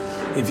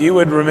If you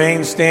would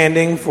remain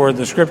standing for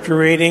the scripture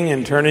reading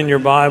and turn in your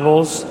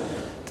Bibles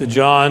to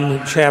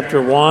John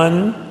chapter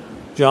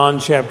 1,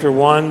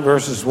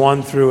 verses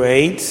 1 through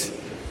 8.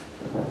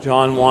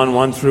 John 1,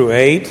 1 through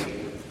 8.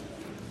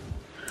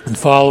 And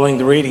following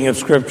the reading of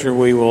scripture,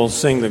 we will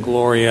sing the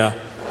Gloria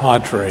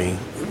Patri.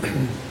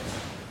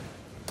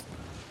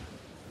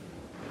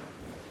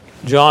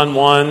 John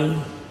 1,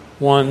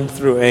 1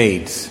 through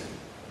 8.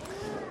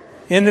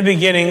 In the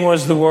beginning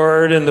was the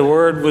Word, and the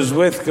Word was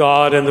with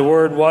God, and the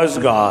Word was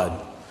God.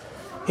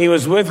 He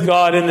was with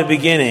God in the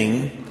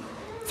beginning.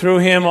 Through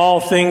him all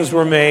things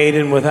were made,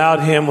 and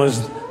without him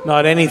was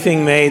not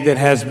anything made that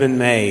has been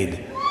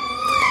made.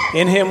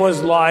 In him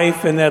was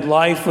life, and that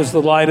life was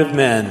the light of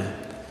men.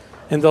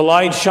 And the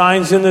light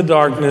shines in the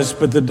darkness,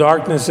 but the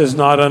darkness has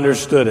not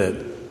understood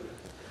it.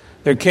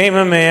 There came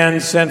a man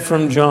sent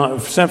from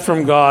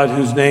God,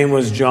 whose name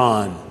was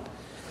John.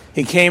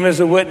 He came as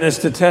a witness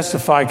to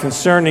testify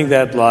concerning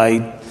that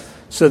light,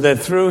 so that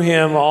through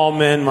him all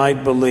men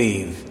might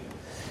believe.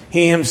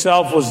 He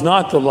himself was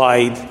not the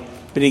light,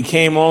 but he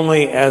came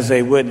only as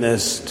a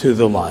witness to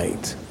the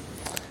light.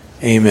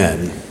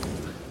 Amen.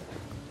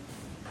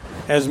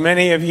 As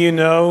many of you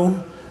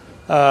know,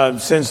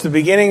 since the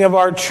beginning of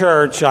our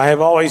church, I have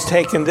always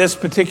taken this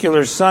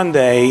particular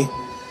Sunday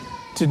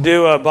to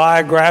do a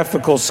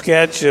biographical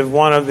sketch of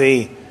one of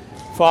the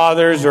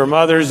fathers or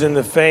mothers in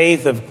the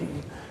faith. I've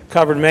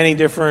covered many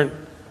different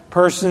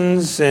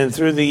persons, and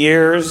through the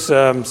years,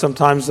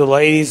 sometimes the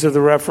ladies of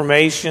the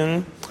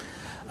Reformation.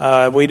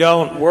 We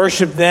don't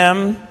worship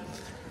them,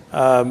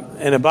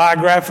 and a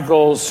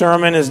biographical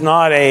sermon is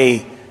not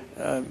an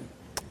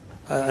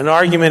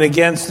argument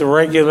against the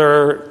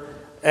regular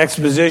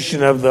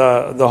exposition of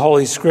the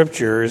Holy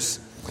Scriptures.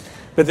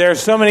 But there are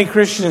so many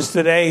Christians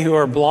today who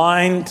are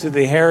blind to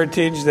the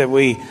heritage that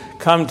we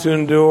come to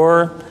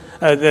endure,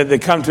 that they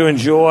come to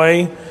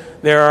enjoy.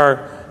 There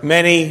are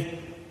many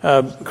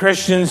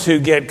Christians who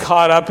get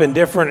caught up in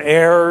different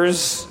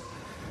errors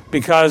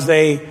because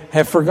they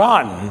have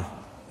forgotten.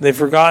 They've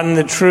forgotten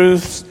the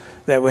truths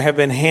that have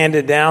been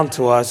handed down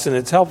to us, and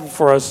it's helpful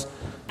for us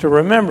to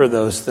remember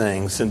those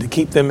things and to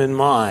keep them in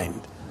mind.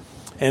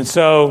 And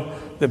so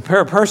the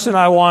person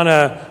I want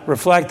to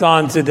reflect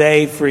on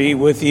today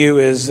with you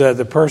is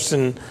the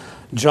person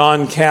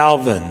John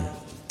Calvin.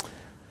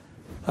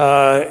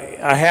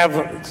 I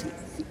have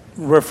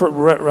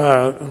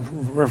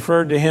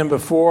referred to him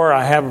before.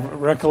 I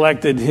have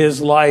recollected his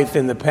life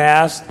in the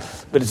past,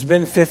 but it's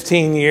been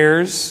 15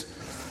 years.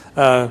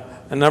 A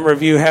number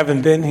of you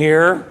haven't been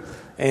here,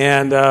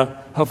 and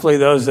hopefully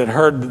those that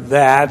heard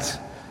that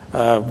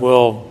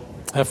will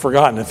have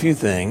forgotten a few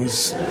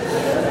things.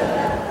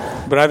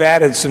 But I've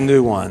added some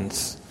new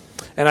ones.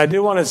 And I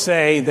do want to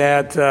say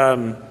that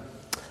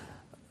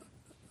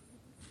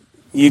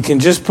you can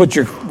just put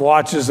your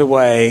watches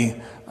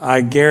away.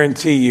 I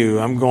guarantee you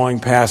I'm going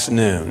past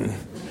noon.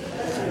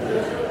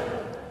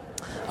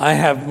 I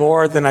have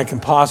more than I can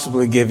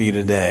possibly give you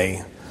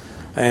today.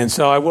 And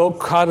so I will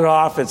cut it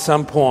off at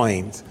some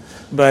point.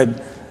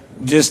 But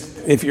just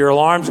if your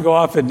alarms go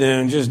off at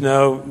noon, just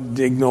know,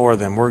 ignore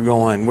them. We're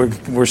going.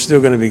 We're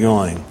still going to be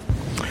going.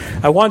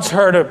 I once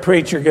heard a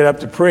preacher get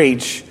up to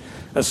preach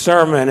a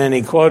sermon, and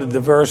he quoted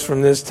the verse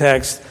from this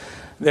text.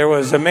 There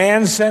was a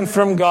man sent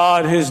from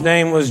God whose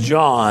name was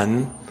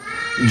John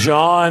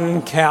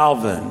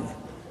Calvin.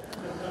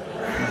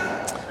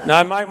 Now,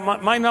 I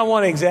might not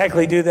want to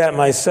exactly do that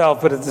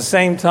myself, but at the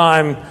same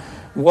time,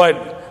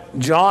 what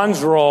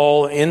John's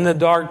role in the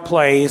dark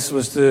place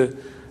was to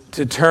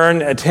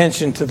turn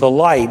attention to the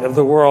light of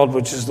the world,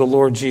 which is the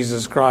Lord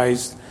Jesus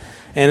Christ.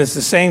 And it's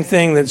the same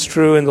thing that's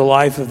true in the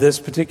life of this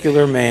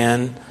particular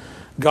man.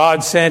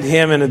 God sent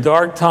him in a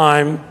dark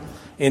time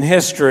in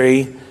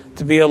history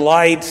to be a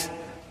light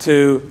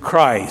to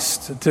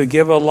Christ, to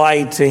give a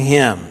light to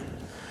him.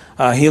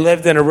 He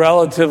lived in a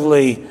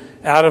relatively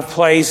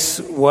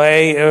out-of-place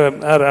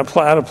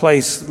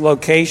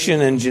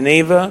location in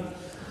Geneva.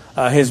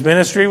 His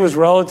ministry was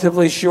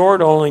relatively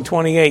short, only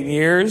 28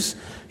 years.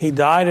 He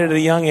died at a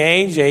young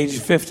age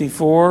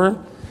 54.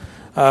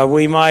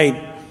 We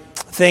might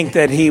think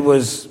that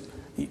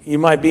you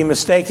might be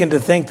mistaken to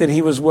think that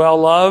he was well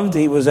loved.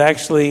 He was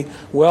actually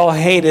well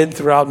hated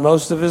throughout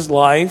most of his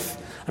life.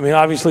 I mean,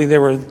 obviously there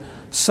were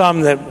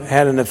some that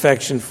had an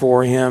affection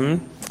for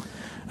him.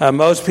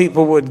 Most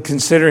people would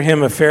consider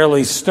him a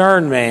fairly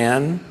stern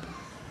man,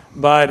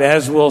 but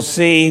as we'll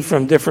see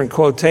from different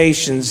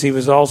quotations, he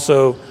was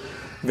also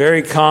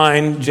very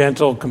kind,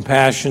 gentle,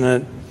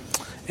 compassionate,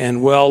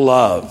 and well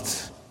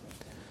loved.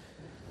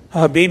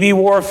 B.B.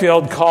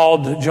 Warfield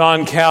called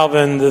John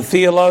Calvin the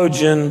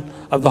theologian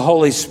of the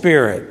Holy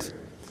Spirit.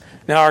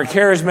 Now, our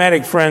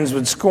charismatic friends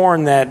would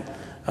scorn that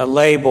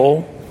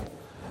label,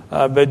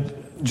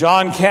 but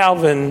John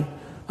Calvin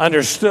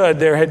understood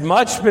there had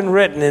much been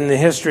written in the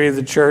history of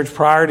the church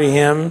prior to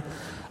him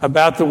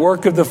about the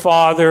work of the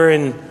Father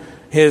and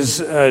his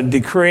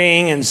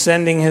decreeing and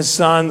sending his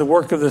Son, the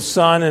work of the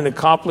Son in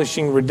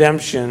accomplishing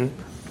redemption.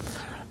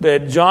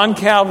 But John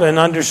Calvin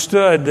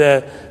understood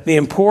the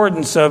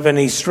importance of, and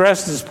he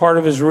stressed as part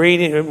of his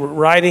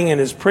writing and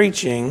his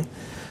preaching,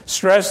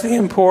 stressed the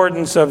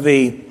importance of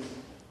the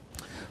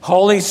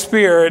Holy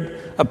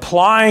Spirit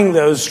applying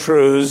those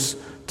truths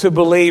to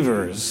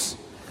believers.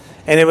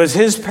 And it was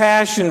his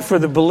passion for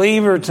the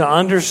believer to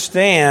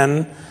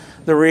understand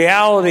the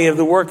reality of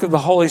the work of the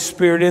Holy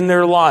Spirit in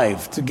their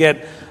life, to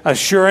get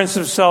assurance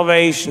of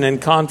salvation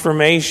and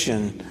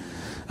confirmation.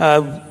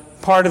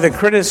 Part of the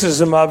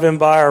criticism of him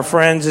by our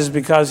friends is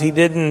because he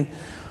didn't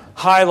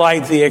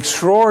highlight the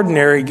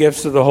extraordinary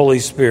gifts of the Holy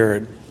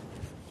Spirit.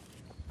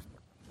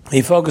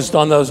 He focused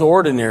on those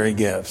ordinary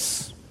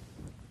gifts.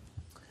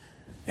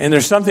 And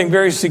there's something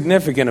very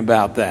significant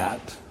about that.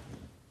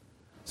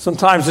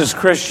 Sometimes as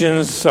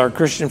Christians, our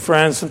Christian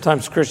friends,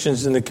 sometimes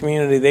Christians in the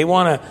community, they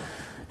want to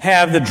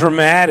have the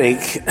dramatic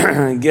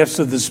gifts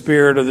of the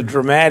Spirit or the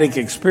dramatic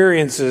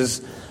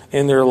experiences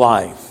in their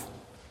life.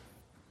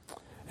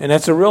 And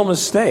that's a real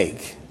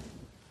mistake.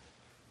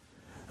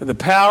 The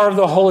power of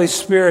the Holy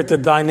Spirit, the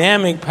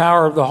dynamic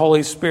power of the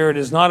Holy Spirit,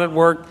 is not at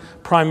work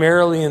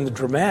primarily in the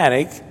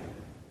dramatic,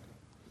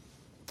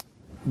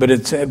 but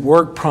it's at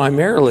work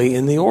primarily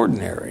in the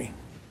ordinary.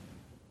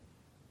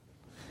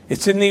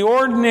 It's in the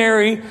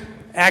ordinary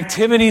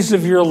activities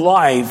of your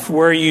life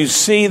where you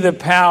see the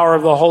power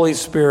of the Holy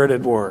Spirit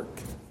at work.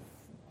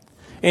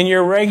 In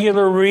your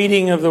regular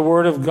reading of the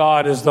Word of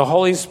God, as the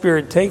Holy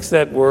Spirit takes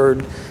that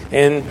Word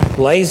and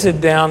lays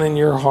it down in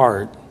your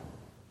heart.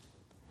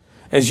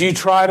 As you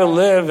try to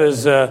live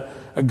as a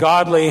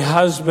godly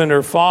husband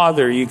or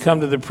father, you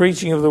come to the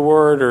preaching of the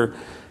Word or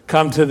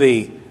come to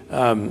the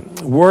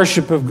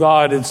worship of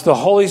God. It's the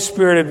Holy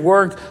Spirit at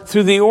work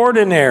through the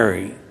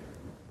ordinary.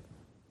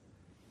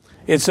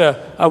 It's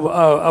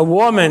a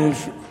woman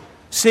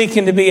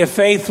seeking to be a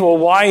faithful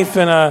wife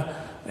and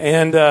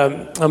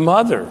a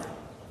mother.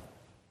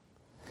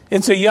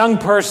 It's a young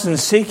person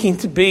seeking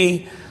to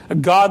be a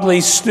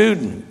godly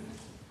student,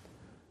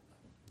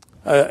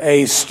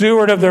 a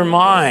steward of their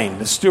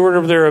mind, a steward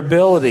of their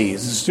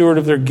abilities, a steward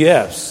of their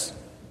gifts.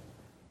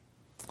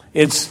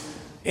 It's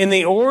in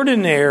the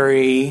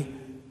ordinary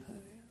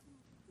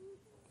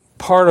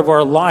part of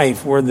our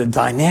life where the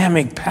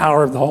dynamic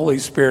power of the Holy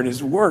Spirit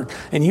is work.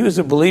 And you as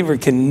a believer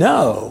can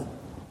know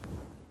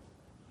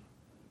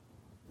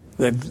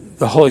that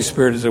the Holy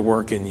Spirit is at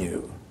work in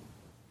you.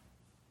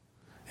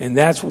 And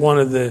that's one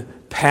of the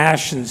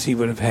passions he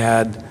would have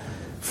had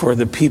for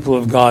the people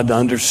of God to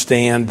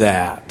understand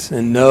that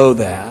and know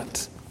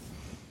that.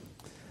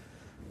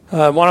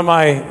 One of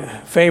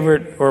my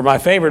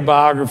favorite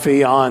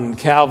biography on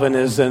Calvin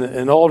is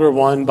an older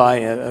one by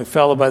a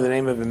fellow by the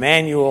name of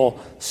Emanuel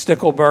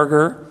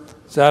Stickelberger.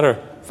 It's not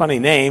a funny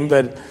name,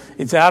 but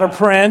it's out of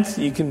print.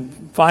 You can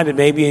find it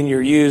maybe in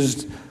your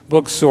used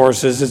book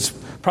sources. It's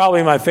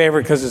probably my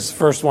favorite because it's the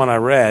first one I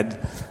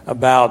read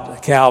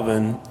about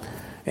Calvin.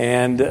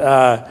 And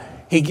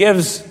he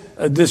gives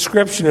a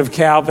description of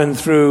Calvin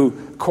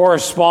through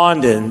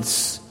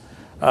correspondence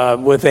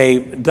with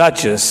a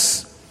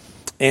duchess.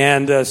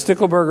 And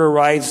Stickelberger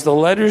writes, the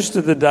letters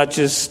to the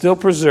duchess still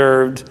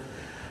preserved,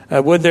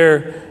 were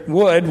there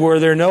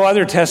no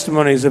other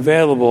testimonies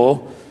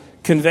available,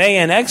 convey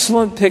an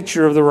excellent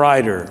picture of the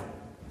writer,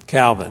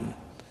 Calvin.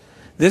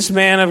 This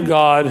man of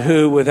God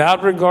who,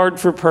 without regard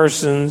for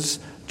persons,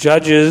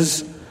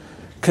 judges,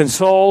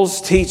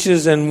 consoles,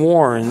 teaches, and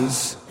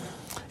warns,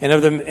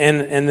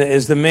 and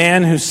is the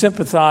man who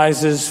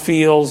sympathizes,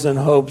 feels, and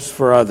hopes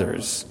for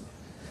others.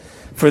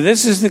 For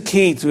this is the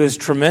key to his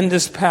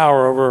tremendous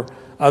power over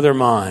other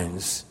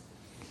minds.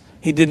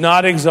 He did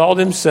not exalt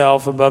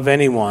himself above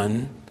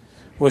anyone,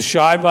 was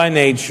shy by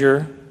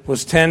nature,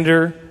 was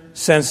tender,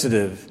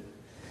 sensitive.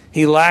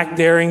 He lacked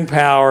daring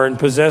power and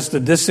possessed a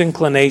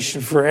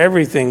disinclination for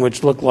everything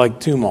which looked like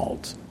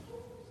tumult.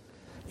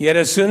 Yet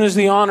as soon as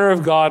the honor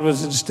of God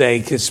was at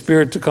stake, his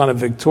spirit took on a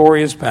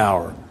victorious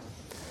power.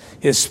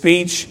 His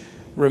speech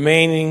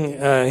reminding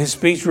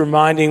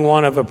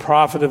one of a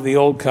prophet of the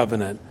Old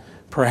Covenant,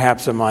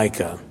 perhaps a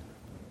Micah.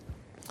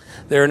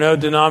 There are no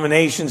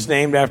denominations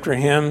named after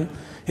him.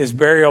 His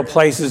burial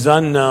place is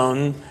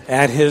unknown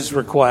at his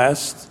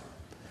request.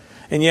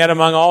 And yet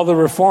among all the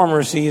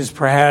reformers, he has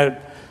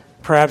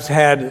perhaps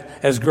had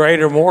as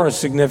great or more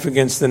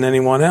significance than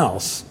anyone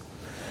else.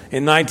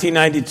 In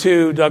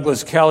 1992,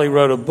 Douglas Kelly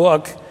wrote a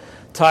book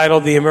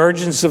titled The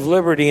Emergence of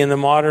Liberty in the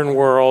Modern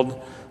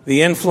World,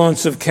 The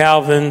Influence of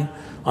Calvin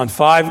on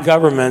 5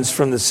 Governments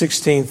from the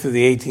 16th to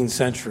the 18th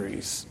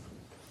centuries.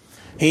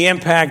 He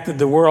impacted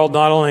the world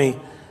not only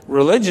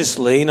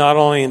religiously, not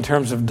only in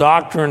terms of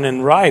doctrine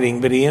and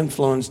writing, but he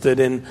influenced it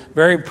in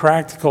very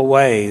practical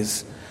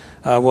ways,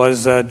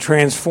 was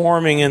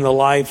transforming in the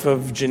life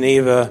of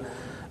Geneva,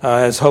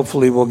 as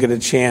hopefully we'll get a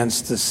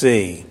chance to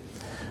see.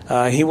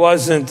 He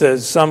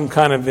wasn't some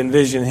kind of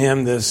envision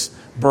him, this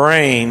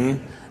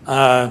brain,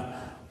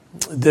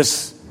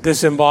 this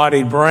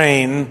disembodied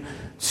brain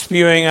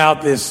spewing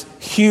out this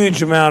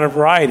huge amount of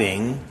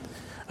writing.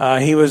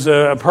 He was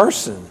a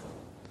person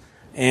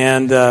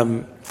and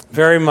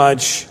very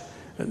much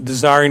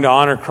desiring to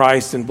honor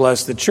Christ and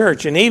bless the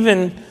church. And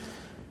even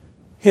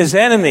his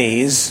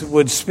enemies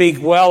would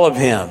speak well of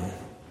him.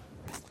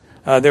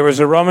 There was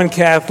a Roman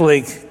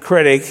Catholic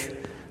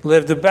critic,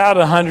 lived about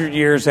 100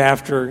 years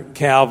after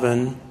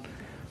Calvin,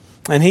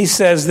 and he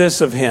says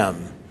this of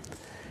him: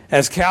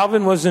 as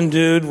Calvin was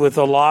endued with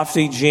a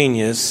lofty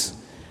genius,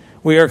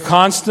 we are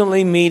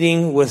constantly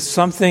meeting with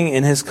something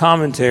in his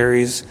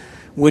commentaries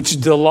which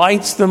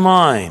delights the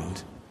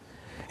mind.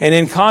 And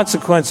in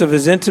consequence of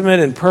his intimate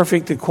and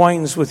perfect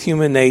acquaintance with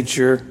human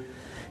nature,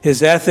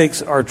 his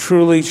ethics are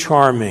truly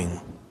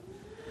charming,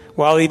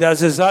 while he does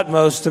his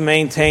utmost to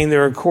maintain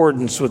their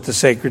accordance with the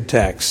sacred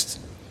text.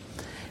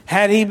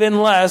 Had he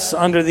been less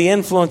under the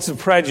influence of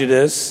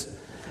prejudice,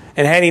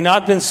 and had he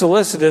not been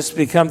solicitous to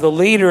become the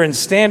leader and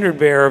standard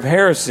bearer of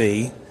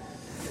heresy,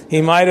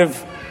 he might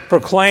have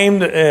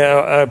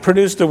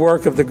produced a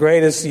work of the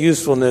greatest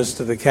usefulness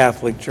to the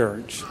Catholic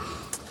Church.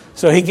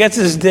 So he gets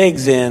his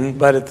digs in,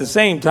 but at the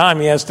same time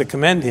he has to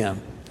commend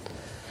him.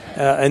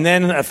 And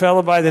then a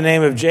fellow by the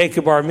name of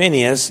Jacob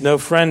Arminius, no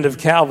friend of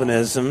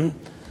Calvinism,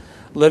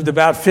 lived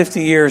about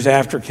 50 years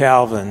after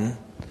Calvin.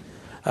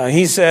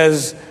 He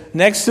says,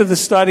 next to the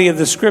study of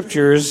the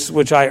Scriptures,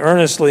 which I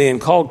earnestly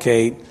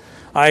inculcate,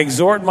 I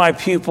exhort my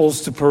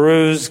pupils to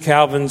peruse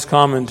Calvin's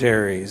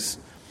commentaries.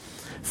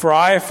 For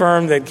I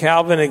affirm that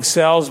Calvin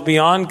excels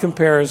beyond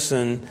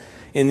comparison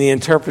in the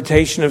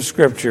interpretation of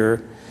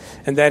Scripture,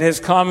 and that his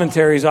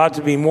commentaries ought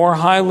to be more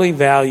highly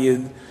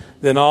valued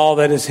than all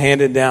that is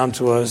handed down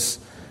to us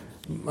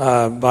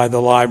by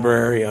the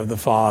library of the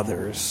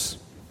fathers.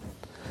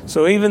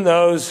 So even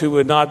those who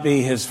would not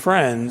be his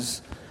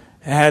friends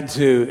had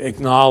to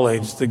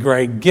acknowledge the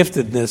great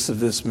giftedness of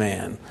this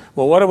man.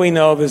 Well, what do we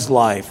know of his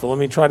life? Well, let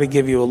me try to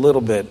give you a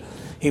little bit.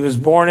 He was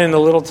born in a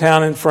little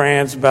town in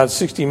France, about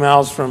 60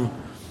 miles from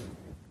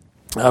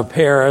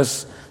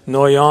Paris,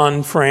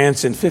 Noyon,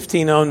 France, in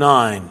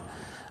 1509.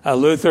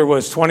 Luther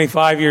was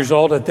 25 years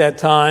old at that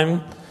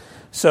time.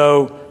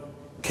 So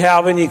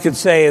Calvin, you could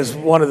say, is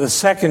one of the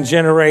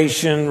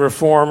second-generation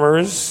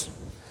reformers.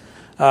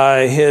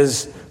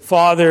 His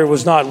father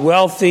was not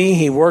wealthy.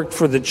 He worked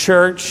for the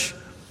church,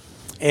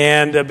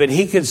 but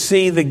he could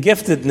see the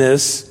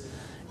giftedness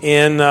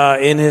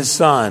in his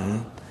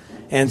son.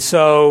 And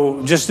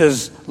so just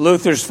as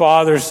Luther's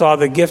father saw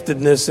the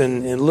giftedness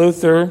in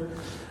Luther,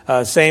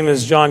 same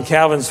as John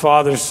Calvin's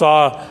father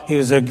saw, he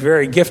was a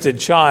very gifted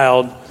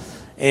child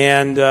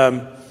and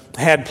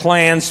had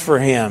plans for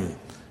him.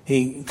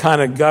 He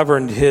kind of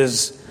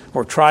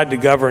tried to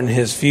govern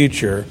his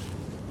future.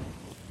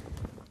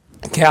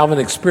 Calvin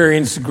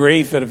experienced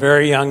grief at a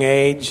very young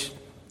age.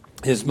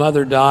 His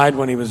mother died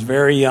when he was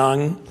very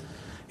young.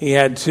 He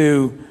had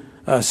two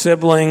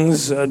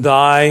siblings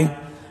die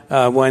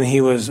when he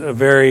was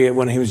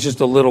just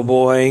a little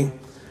boy.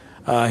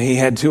 He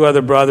had two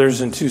other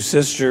brothers and two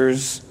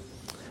sisters,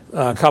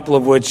 a couple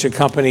of which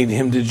accompanied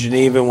him to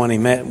Geneva when he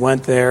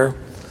went there.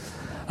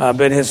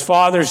 But his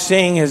father,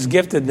 seeing his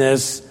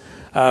giftedness,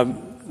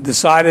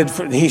 decided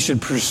he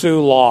should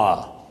pursue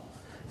law.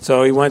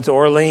 So he went to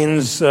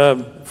Orleans,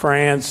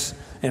 France,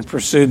 and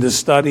pursued the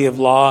study of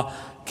law.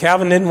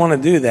 Calvin didn't want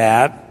to do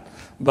that,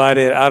 but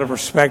out of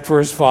respect for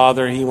his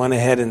father, he went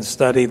ahead and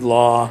studied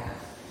law.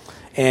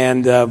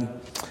 And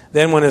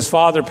then when his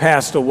father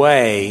passed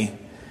away,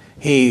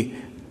 he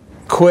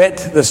quit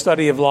the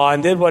study of law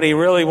and did what he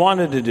really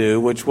wanted to do,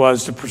 which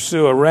was to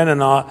pursue a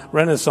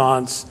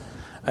Renaissance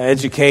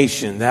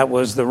education. That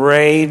was the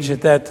rage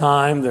at that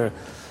time, the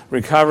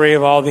recovery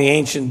of all the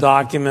ancient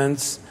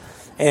documents.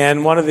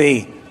 And one of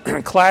the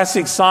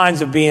classic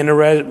signs of being a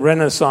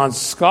Renaissance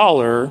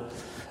scholar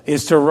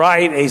is to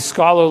write a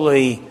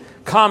scholarly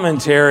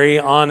commentary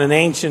on an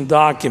ancient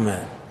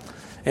document.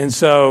 And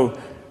so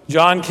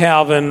John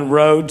Calvin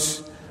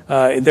wrote,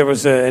 there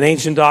was an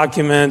ancient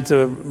document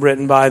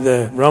written by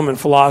the Roman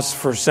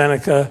philosopher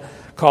Seneca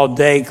called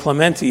De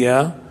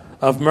Clementia,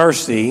 of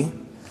mercy.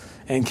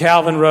 And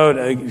Calvin wrote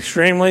an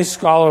extremely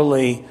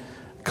scholarly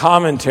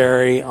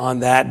commentary on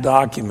that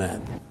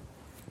document.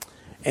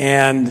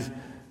 And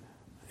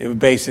it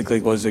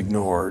basically was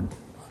ignored.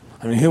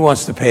 I mean, who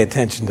wants to pay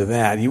attention to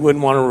that? You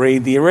wouldn't want to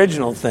read the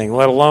original thing,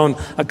 let alone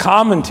a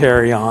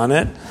commentary on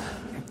it.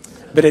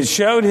 But it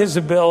showed his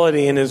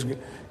ability and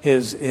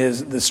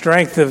the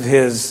strength of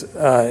his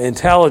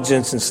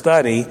intelligence and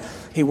study.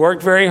 He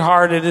worked very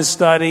hard at his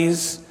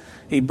studies.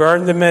 He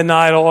burned the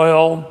midnight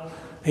oil.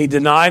 He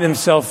denied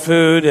himself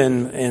food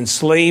and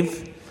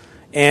sleep.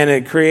 And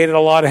it created a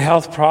lot of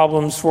health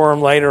problems for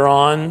him later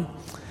on.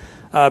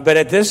 But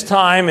at this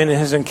time, in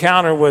his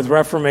encounter with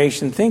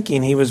Reformation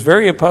thinking, he was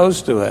very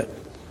opposed to it.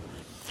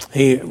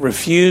 He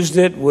refused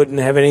it, wouldn't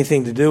have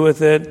anything to do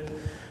with it,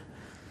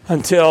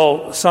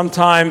 until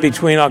sometime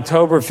between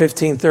October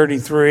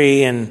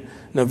 1533 and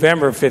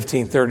November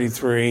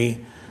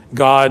 1533,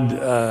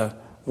 God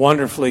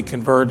wonderfully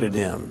converted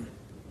him.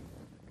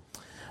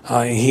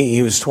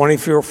 He was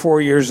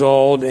 24 years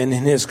old, and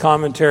in his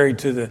commentary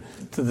to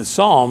the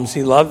Psalms,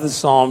 he loved the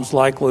Psalms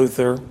like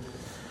Luther.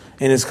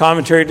 In his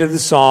commentary to the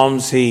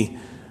Psalms, he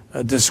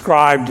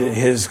described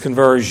his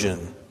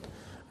conversion.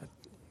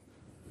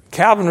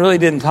 Calvin really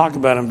didn't talk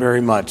about him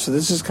very much, so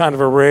this is kind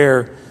of a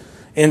rare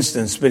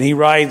instance. But he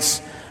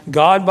writes,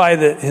 God, by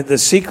the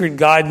secret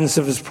guidance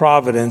of his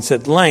providence,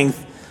 at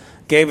length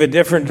gave a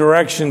different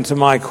direction to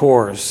my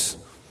course.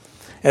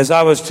 As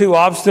I was too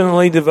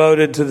obstinately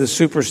devoted to the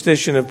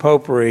superstition of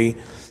popery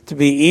to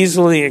be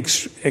easily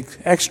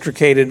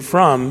extricated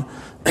from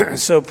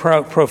so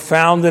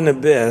profound an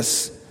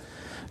abyss,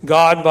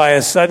 God, by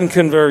a sudden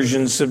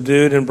conversion,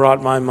 subdued and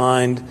brought my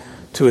mind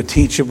to a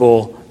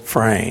teachable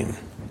frame.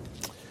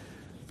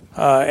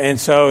 And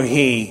so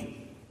he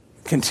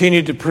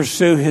continued to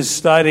pursue his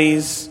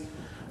studies,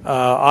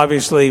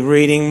 obviously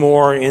reading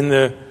more in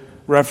the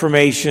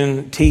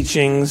Reformation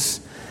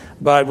teachings,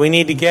 but we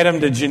need to get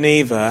him to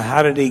Geneva.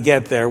 How did he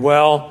get there?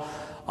 Well,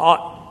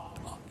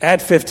 at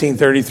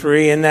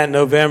 1533, in that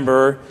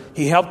November,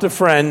 he helped a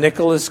friend,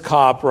 Nicholas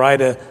Kopp,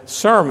 write a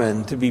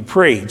sermon to be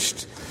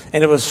preached,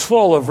 and it was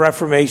full of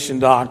Reformation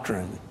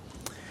doctrine.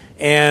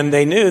 And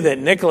they knew that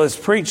Nicholas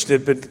preached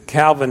it, but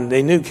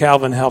they knew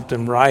Calvin helped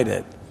him write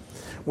it.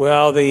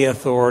 Well, the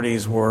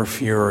authorities were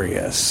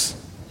furious,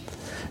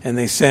 and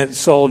they sent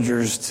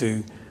soldiers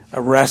to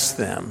arrest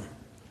them.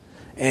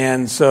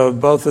 And so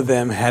both of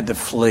them had to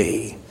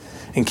flee.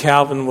 And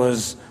Calvin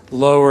was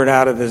lowered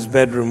out of his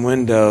bedroom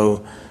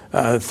window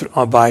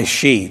by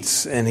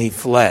sheets, and he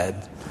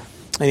fled.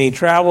 And he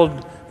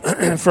traveled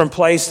from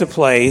place to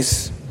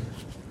place,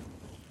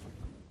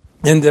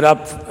 ended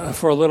up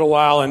for a little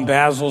while in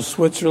Basel,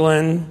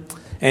 Switzerland.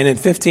 And in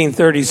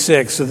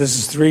 1536, so this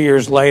is 3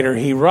 years later,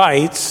 he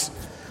writes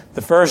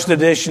the first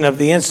edition of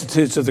the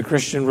Institutes of the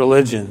Christian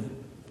Religion.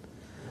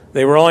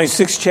 They were only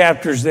 6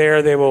 chapters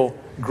there. They will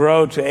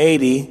grow to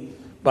 80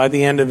 by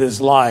the end of his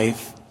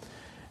life.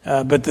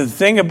 But the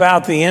thing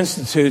about the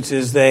Institutes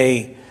is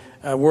they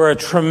were a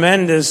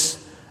tremendous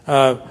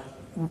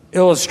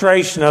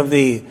illustration of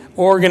the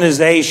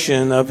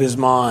organization of his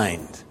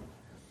mind.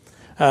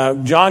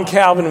 John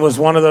Calvin was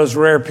one of those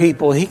rare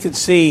people. He could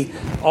see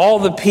all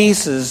the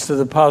pieces to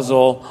the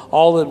puzzle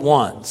all at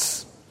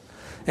once.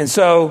 And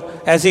so,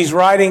 as he's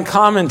writing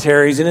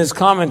commentaries, in his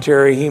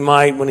commentary, he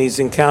might, when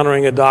he's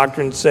encountering a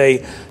doctrine,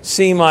 say,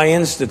 "See my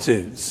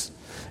Institutes."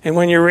 And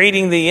when you're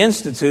reading the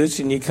Institutes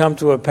and you come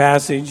to a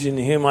passage, and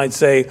he might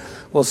say,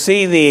 "Well,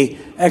 see the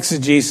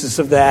exegesis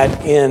of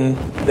that in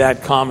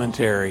that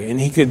commentary."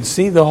 And he could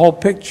see the whole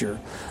picture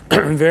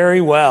very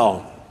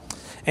well.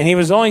 And he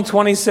was only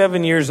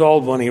 27 years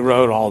old when he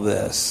wrote all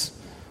this.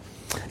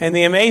 And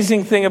the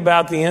amazing thing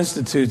about the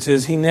Institutes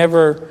is he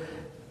never,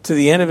 to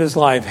the end of his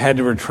life, had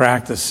to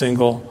retract a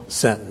single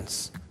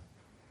sentence.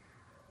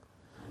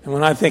 And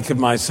when I think of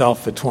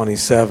myself at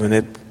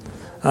 27,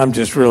 I'm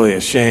just really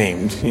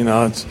ashamed. You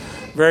know, it's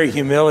very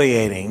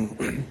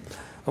humiliating.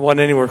 I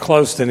wasn't anywhere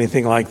close to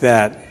anything like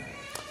that.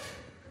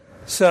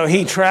 So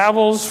he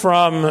travels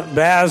from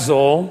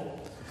Basel,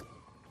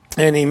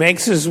 and he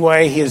makes his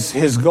way.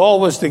 His goal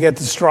was to get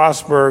to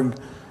Strasbourg,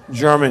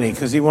 Germany,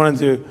 because he wanted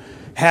to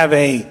have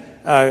a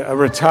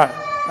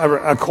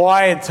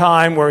quiet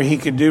time where he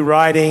could do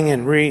writing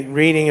and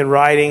reading and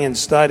writing and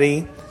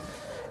study.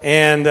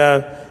 And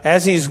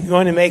as he's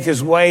going to make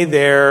his way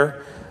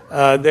there,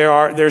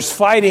 there's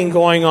fighting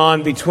going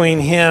on between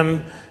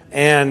him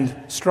and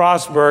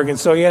Strasbourg, and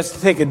so he has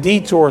to take a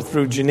detour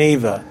through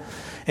Geneva.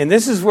 And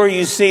this is where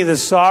you see the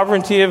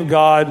sovereignty of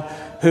God,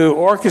 who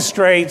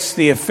orchestrates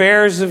the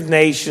affairs of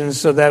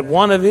nations so that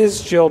one of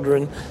his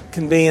children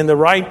can be in the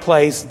right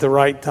place at the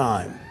right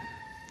time.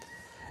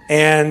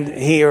 And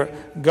he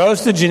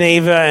goes to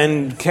Geneva,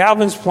 and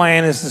Calvin's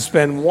plan is to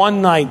spend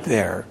one night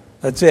there.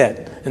 That's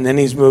it. And then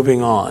he's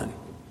moving on.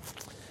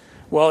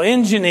 Well,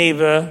 in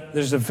Geneva,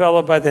 there's a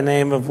fellow by the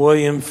name of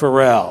William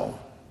Farel.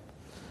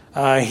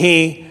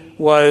 He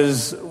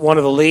was one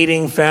of the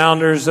leading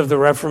founders of the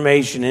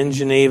Reformation in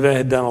Geneva,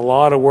 had done a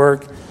lot of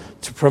work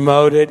to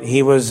promote it.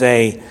 He was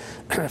a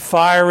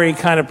fiery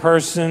kind of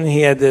person.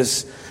 He had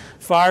this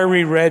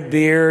fiery red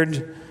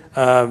beard.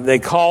 They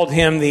called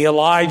him the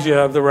Elijah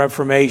of the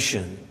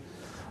Reformation.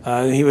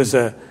 He was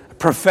a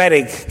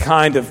prophetic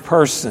kind of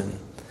person.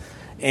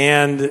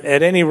 And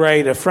at any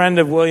rate, a friend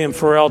of William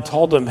Farel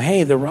told him,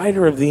 "Hey, the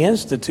writer of the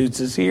Institutes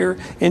is here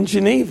in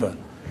Geneva."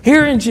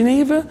 Here in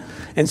Geneva?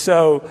 And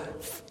so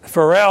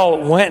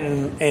Farel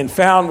went and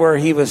found where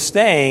he was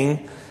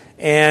staying.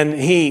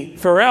 And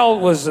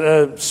Farel was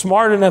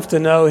smart enough to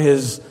know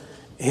his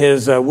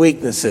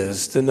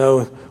weaknesses, to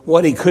know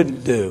what he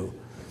couldn't do.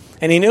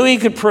 And he knew he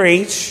could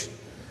preach,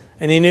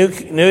 and he knew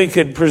he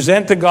could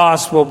present the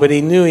gospel, but he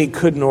knew he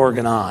couldn't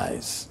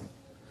organize.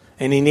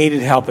 And he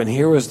needed help, and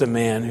here was the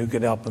man who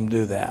could help him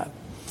do that.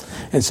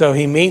 And so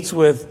he meets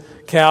with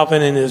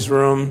Calvin in his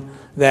room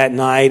that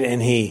night,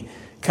 and he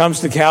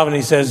comes to Calvin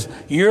and he says,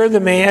 "You're the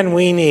man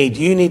we need.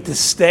 You need to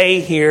stay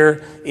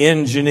here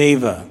in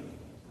Geneva."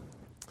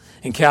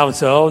 And Calvin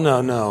said, "Oh,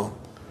 no,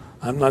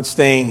 I'm not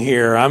staying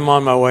here. I'm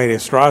on my way to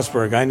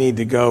Strasbourg. I need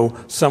to go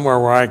somewhere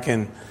where I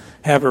can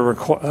have a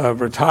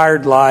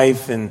retired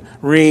life and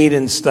read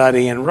and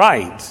study and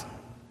write."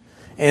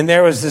 And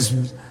there was this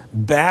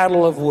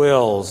battle of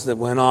wills that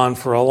went on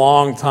for a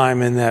long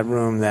time in that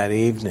room that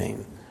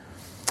evening.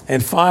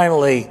 And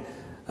finally,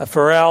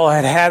 Farel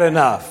had had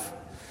enough.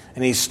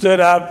 And he stood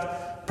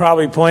up,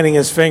 probably pointing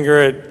his finger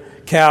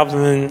at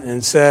Calvin,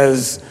 and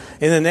says,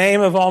 "In the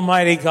name of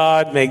Almighty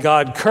God, may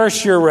God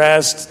curse your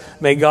rest.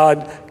 May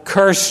God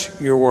curse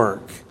your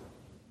work."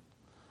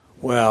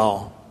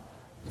 Well,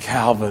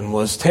 Calvin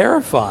was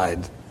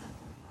terrified.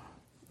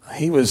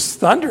 He was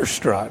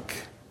thunderstruck.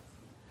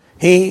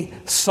 He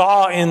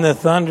saw in the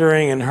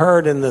thundering and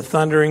heard in the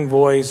thundering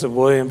voice of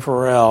William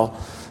Farel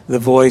the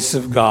voice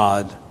of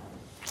God,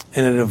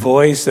 and in a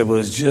voice that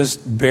was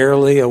just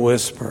barely a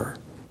whisper.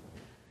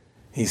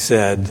 He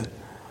said,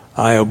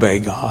 "I obey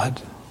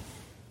God."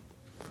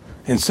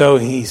 And so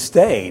he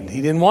stayed.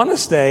 He didn't want to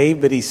stay,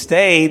 but he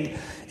stayed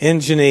in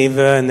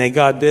Geneva, and they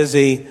got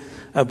busy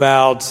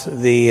about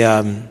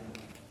the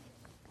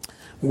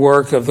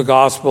work of the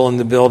gospel and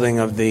the building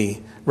of the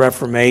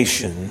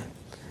Reformation.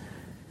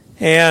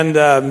 And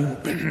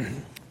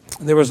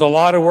there was a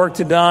lot of work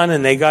to done,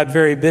 and they got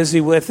very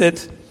busy with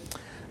it.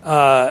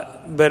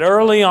 But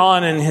early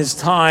on in his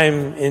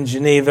time in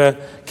Geneva,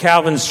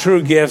 Calvin's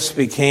true gifts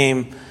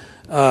became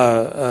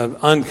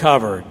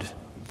uncovered.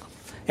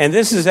 And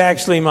this is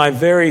actually my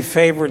very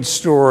favorite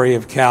story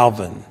of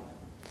Calvin.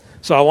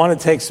 So I want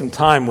to take some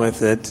time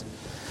with it.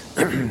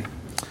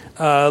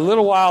 A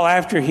little while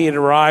after he had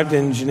arrived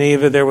in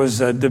Geneva, there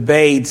was a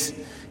debate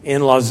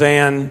in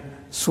Lausanne,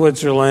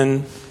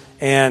 Switzerland,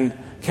 and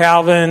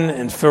Calvin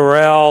and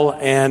Farel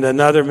and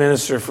another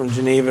minister from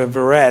Geneva,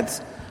 Verret,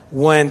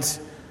 went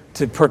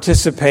to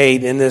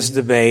participate in this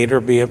debate or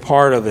be a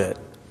part of it.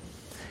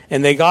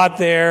 And they got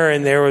there,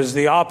 and there was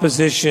the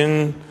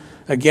opposition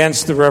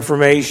against the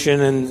Reformation,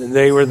 and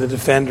they were the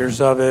defenders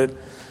of it.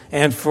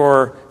 And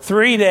for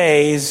 3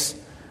 days,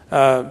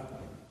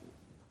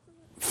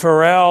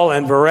 Farel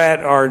and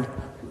Verret are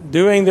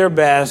doing their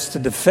best to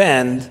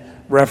defend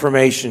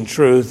Reformation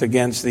truth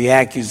against the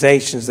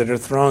accusations that are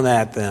thrown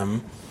at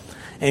them.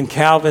 And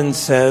Calvin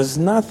says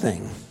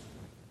nothing.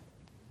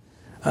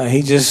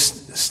 He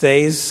just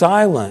stays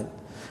silent.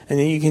 And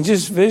you can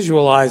just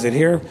visualize it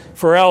here.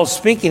 Farel's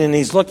speaking, and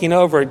he's looking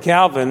over at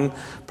Calvin,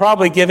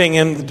 probably giving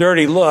him the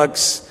dirty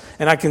looks.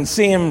 And I can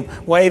see him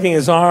waving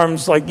his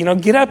arms like,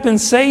 get up and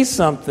say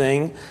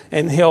something.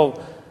 And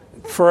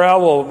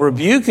Farel will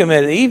rebuke him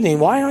at evening.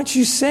 "Why aren't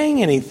you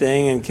saying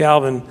anything?" And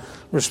Calvin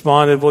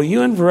responded, "Well,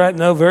 you and Verret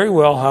know very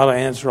well how to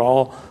answer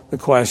all the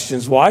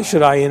questions. Why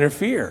should I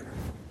interfere?"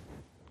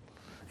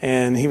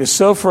 And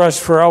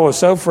Farel was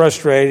so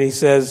frustrated, he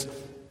says,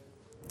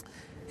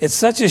 "It's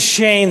such a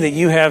shame that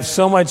you have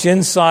so much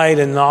insight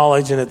and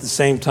knowledge and at the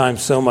same time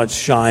so much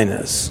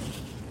shyness."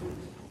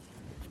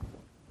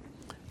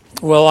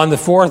 Well, on the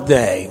fourth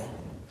day,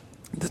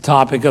 the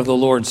topic of the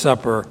Lord's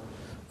Supper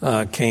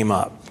came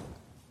up.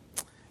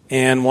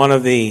 And one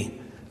of the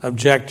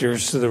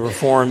objectors to the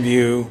Reform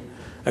view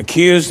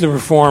accused the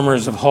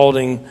Reformers of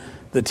holding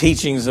the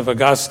teachings of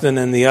Augustine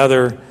and the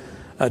other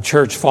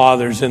church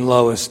fathers in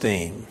low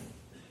esteem.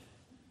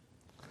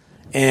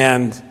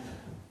 And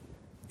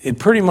it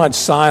pretty much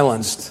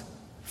silenced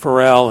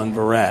Farel and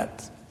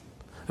Verret.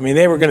 I mean,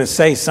 they were going to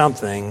say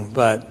something,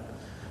 but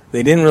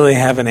they didn't really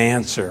have an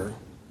answer.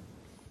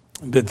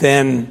 But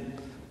then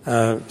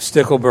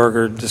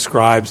Stickelberger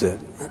describes it.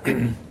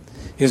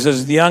 He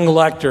says, "The young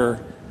lector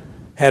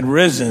had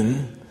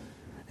risen,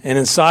 and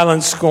in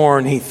silent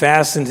scorn he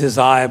fastened his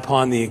eye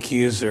upon the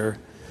accuser,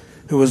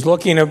 who was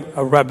looking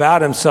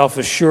about himself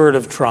assured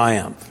of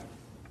triumph.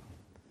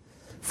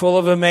 Full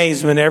of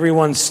amazement,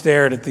 everyone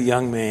stared at the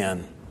young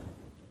man.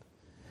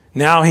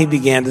 Now he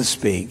began to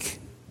speak.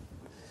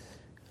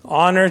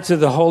 'Honor to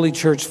the Holy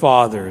Church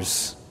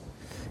Fathers.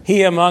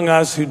 He among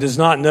us who does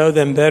not know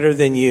them better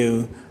than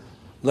you,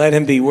 let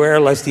him beware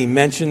lest he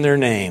mention their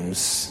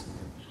names.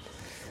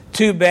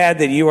 Too bad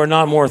that you are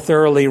not more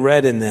thoroughly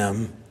read in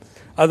them.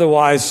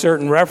 Otherwise,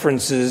 certain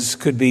references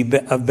could be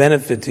of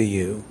benefit to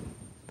you.'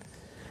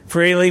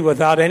 Freely,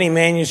 without any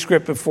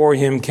manuscript before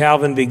him,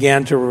 Calvin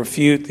began to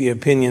refute the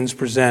opinions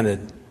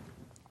presented.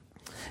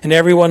 And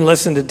everyone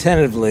listened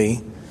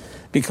attentively,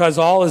 because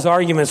all his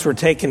arguments were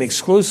taken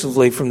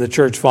exclusively from the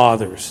church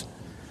fathers.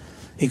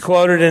 He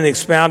quoted and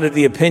expounded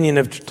the opinion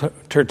of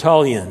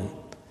Tertullian,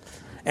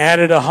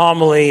 added a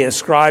homily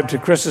ascribed to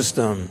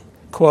Chrysostom,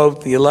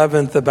 quote, the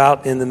 11th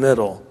about in the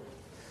middle.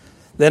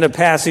 Then a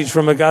passage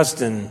from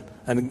Augustine,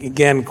 and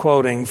again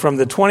quoting, from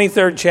the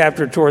 23rd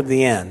chapter toward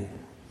the end.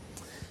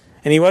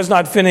 And he was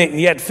not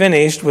yet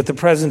finished with the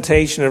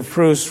presentation of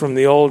proofs from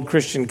the old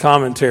Christian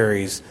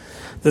commentaries,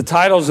 the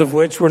titles of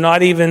which were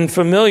not even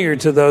familiar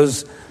to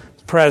those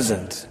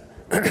present,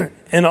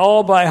 and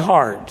all by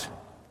heart.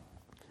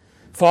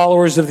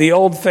 Followers of the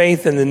old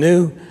faith and the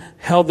new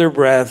held their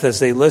breath as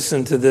they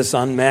listened to this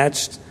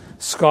unmatched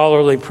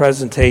scholarly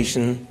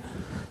presentation,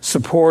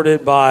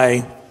 supported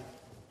by,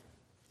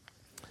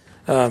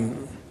 got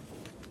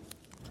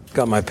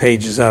my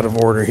pages out of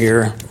order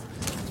here,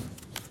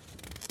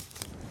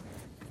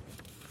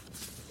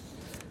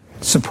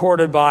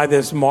 supported by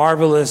this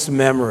marvelous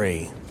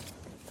memory.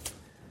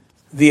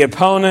 The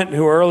opponent,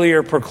 who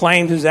earlier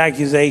proclaimed his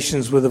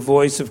accusations with a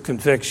voice of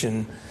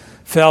conviction,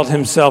 felt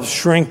himself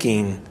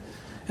shrinking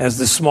as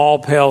the small,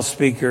 pale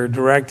speaker,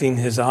 directing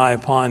his eye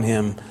upon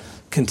him,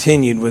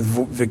 continued with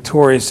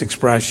victorious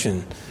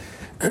expression.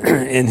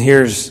 And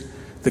here's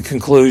the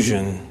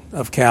conclusion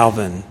of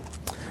Calvin.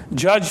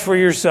 Judge for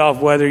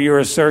yourself whether your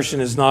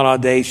assertion is not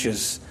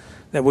audacious,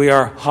 that we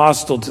are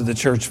hostile to the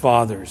church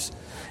fathers.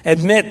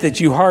 Admit that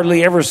you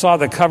hardly ever saw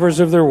the covers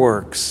of their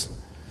works.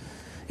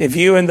 If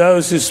you and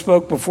those who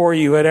spoke before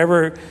you had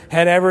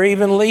ever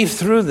even leafed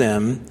through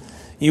them,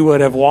 you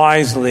would have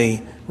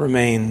wisely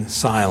remained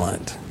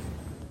silent.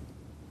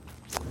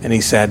 And he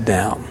sat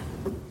down.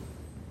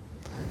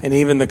 And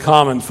even the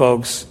common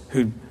folks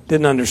who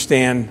didn't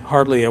understand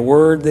hardly a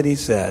word that he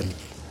said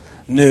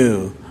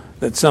knew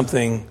that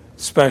something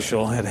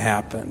special had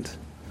happened.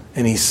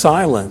 And he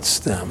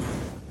silenced them.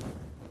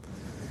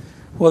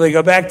 Well, they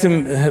go back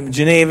to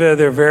Geneva.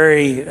 They're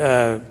very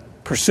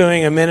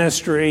pursuing a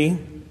ministry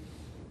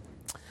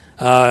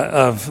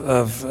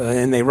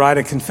and they write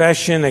a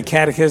confession, a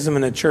catechism,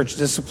 and a church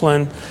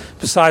discipline.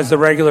 Besides the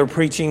regular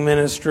preaching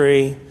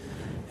ministry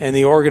and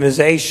the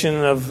organization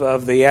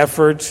of the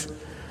effort,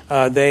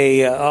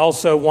 they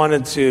also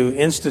wanted to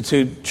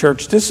institute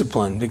church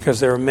discipline because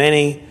there were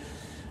many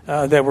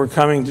that were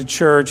coming to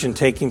church and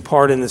taking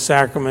part in the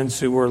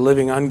sacraments who were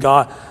living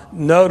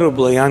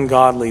notably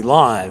ungodly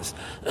lives.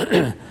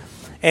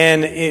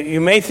 And you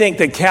may think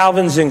that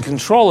Calvin's in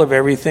control of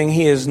everything.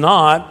 He is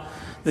not.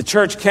 The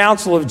Church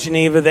Council of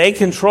Geneva, they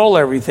control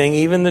everything,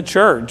 even the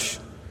church.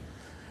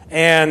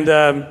 And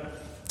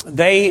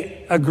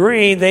they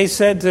agreed. They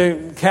said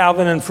to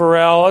Calvin and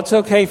Farel, it's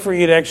okay for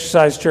you to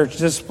exercise church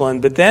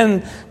discipline. But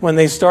then when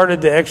they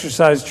started to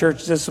exercise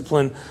church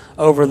discipline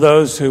over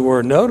those who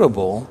were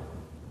notable,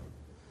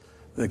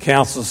 the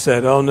council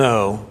said, oh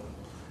no,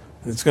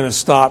 it's going to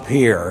stop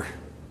here.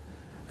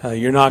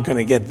 You're not going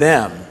to get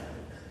them.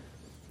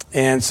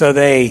 And so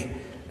they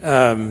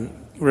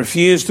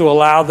refused to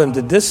allow them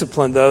to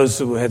discipline those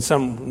who had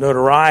some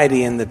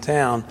notoriety in the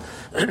town.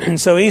 And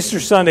so Easter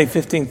Sunday,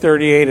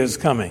 1538 is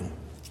coming.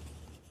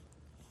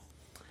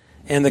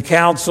 And the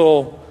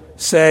council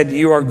said,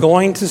 you are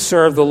going to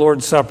serve the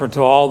Lord's Supper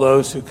to all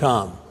those who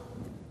come.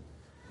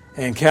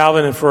 And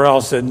Calvin and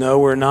Farel said, no,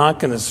 we're not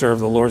going to serve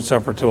the Lord's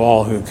Supper to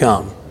all who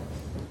come.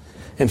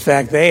 In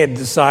fact, they had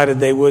decided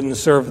they wouldn't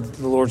serve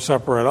the Lord's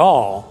Supper at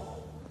all.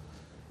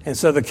 And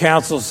so the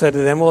council said to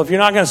them, well, if you're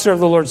not going to serve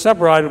the Lord's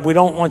Supper, we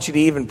don't want you to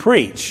even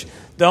preach.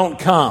 Don't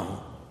come.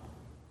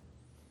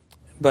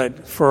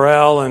 But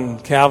Farel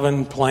and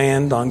Calvin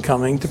planned on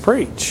coming to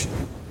preach.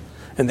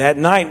 And that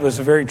night was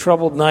a very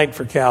troubled night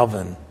for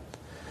Calvin.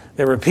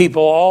 There were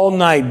people all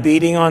night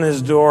beating on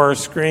his door,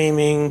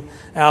 screaming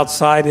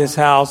outside his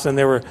house, and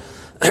there were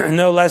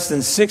no less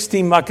than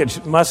 60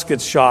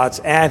 musket shots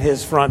at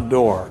his front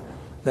door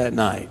that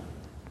night.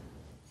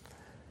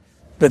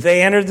 But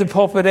they entered the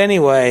pulpit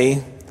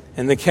anyway,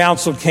 and the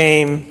council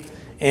came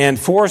and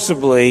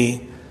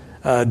forcibly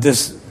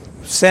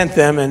sent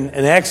them and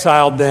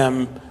exiled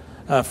them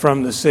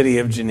from the city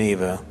of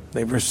Geneva.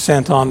 They were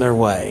sent on their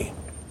way.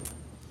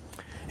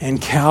 And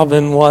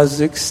Calvin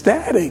was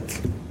ecstatic.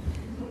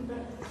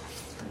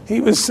 He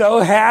was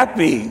so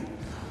happy.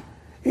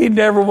 He'd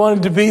never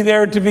wanted to be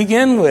there to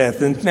begin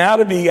with. And now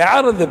to be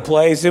out of the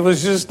place, it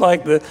was just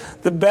like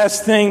the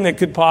best thing that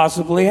could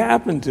possibly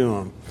happen to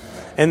him.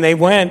 And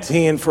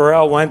he and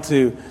Farel went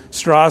to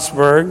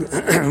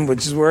Strasbourg,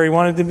 which is where he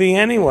wanted to be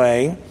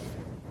anyway.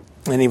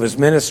 And he was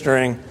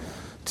ministering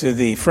to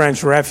the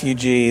French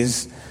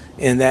refugees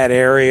in that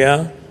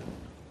area.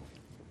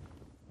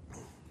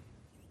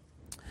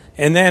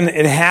 And then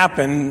it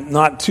happened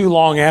not too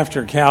long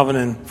after Calvin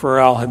and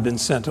Farel had been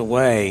sent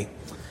away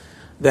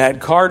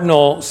that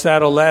Cardinal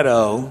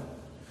Sadoleto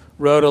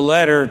wrote a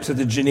letter to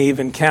the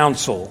Genevan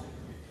Council.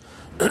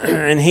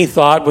 And he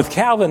thought, with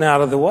Calvin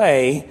out of the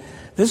way,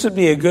 this would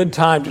be a good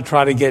time to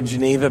try to get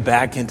Geneva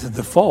back into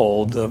the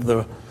fold of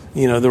the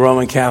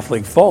Roman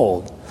Catholic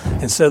fold.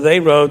 And so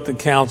they wrote the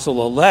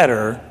council a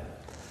letter.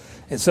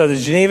 And so the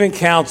Genevan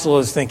Council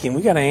is thinking,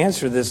 we got to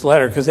answer this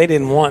letter, because they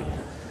didn't want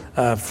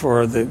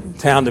for the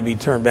town to be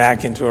turned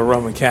back into a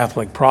Roman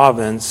Catholic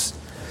province.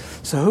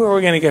 So who are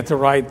we going to get to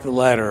write the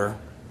letter?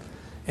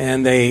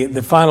 And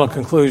the final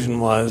conclusion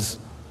was,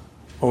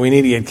 well, we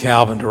need to get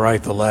Calvin to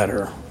write the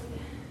letter.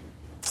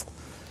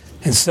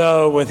 And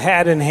so with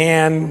hat in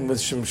hand, with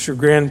some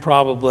chagrin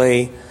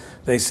probably,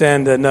 they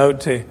send a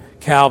note to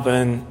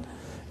Calvin,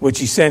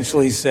 which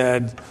essentially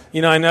said,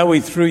 I know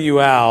we threw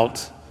you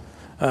out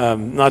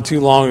not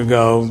too long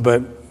ago,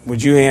 but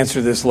would you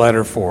answer this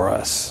letter for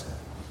us?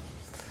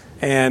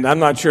 And I'm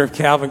not sure if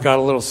Calvin got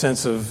a little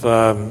sense of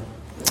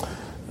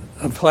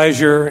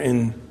pleasure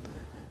in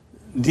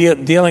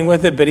dealing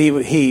with it, but he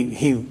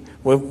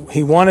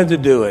wanted to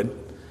do it.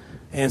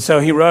 And so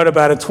he wrote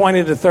about a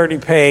 20 to 30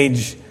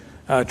 page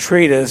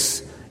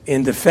treatise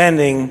in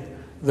defending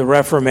the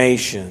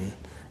Reformation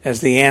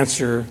as the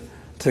answer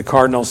to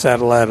Cardinal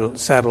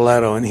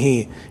Sadoleto,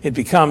 and it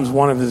becomes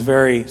one of his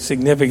very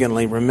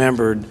significantly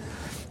remembered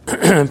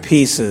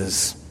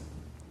pieces.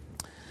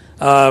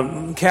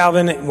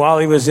 Calvin, while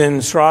he was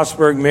in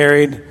Strasbourg,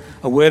 married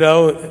a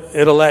widow,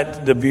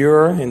 Idelette de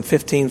Bure, in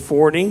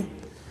 1540.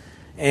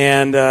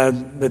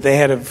 But they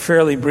had a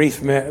fairly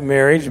brief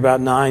marriage,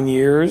 about 9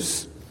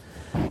 years.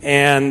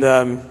 And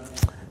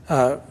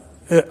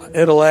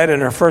Idelette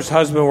and her first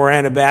husband were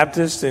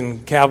Anabaptists,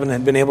 and Calvin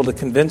had been able to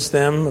convince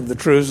them of the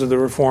truths of the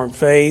Reformed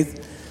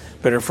faith.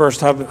 But her first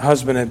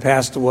husband had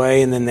passed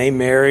away, and then they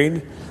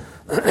married.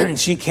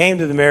 She came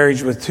to the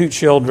marriage with 2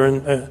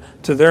 children,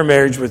 to their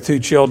marriage with 2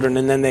 children,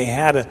 and then they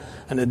had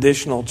an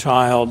additional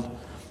child,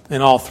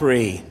 and all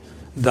 3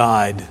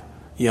 died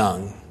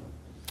young.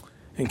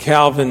 And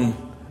Calvin,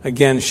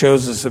 again,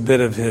 shows us a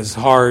bit of his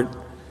heart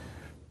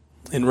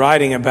in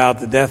writing about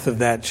the death of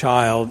that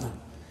child. He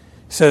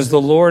says, "The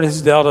Lord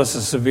has dealt us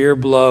a severe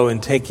blow in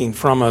taking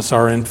from us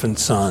our infant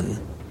son.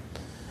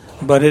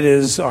 But it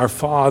is our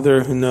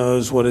Father who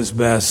knows what is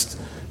best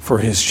for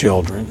his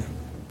children."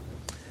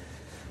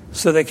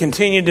 So they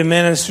continued to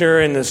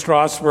minister in the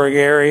Strasbourg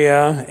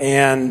area,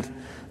 and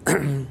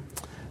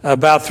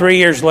about 3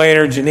 years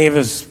later,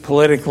 Geneva's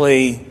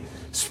politically,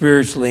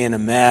 spiritually in a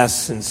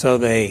mess, and so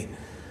they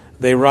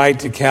write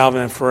to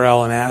Calvin and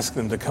Farel and ask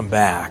them to come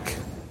back.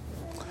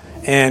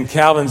 And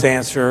Calvin's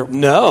answer,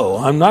 "No,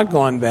 I'm not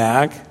going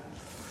back."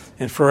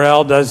 And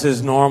Farel does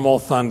his normal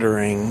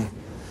thundering,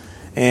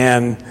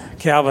 and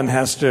Calvin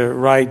has to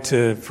write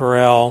to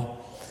Farel.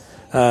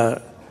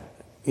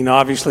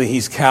 Obviously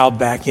he's cowed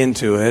back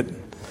into it.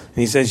 And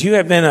he says, "You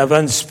have been of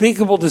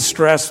unspeakable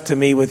distress to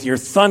me with your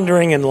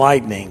thundering and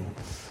lightning.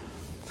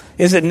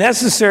 Is it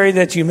necessary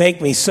that you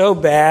make me so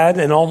bad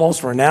and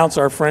almost renounce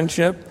our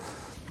friendship?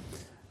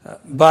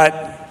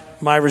 But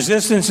my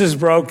resistance is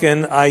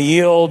broken. I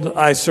yield,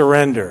 I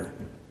surrender."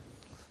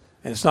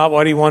 And it's not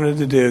what he wanted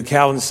to do.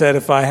 Calvin said,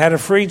 "If I had a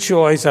free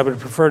choice, I would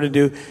prefer to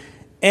do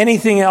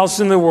anything else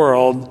in the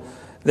world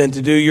than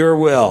to do your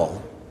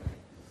will.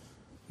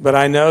 But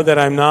I know that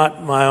I'm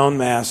not my own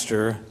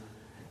master."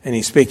 And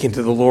he's speaking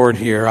to the Lord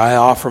here. "I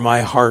offer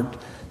my heart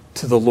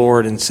to the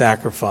Lord in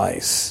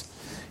sacrifice."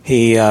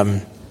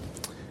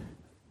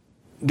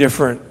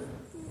 Different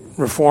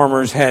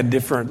reformers had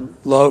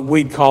different,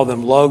 we'd call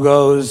them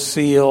logos,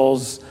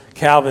 seals.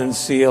 Calvin's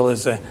seal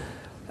is a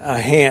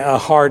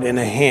heart and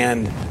a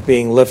hand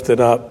being lifted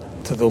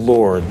up to the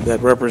Lord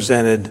that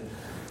represented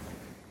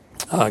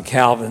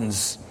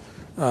Calvin's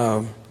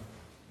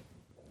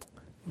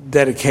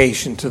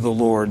dedication to the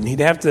Lord. And he'd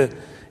have to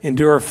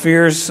endure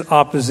fierce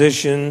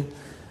opposition.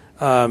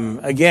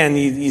 Again,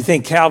 you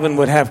think Calvin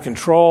would have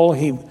control.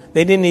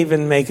 They didn't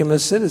even make him a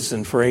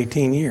citizen for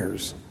 18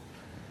 years.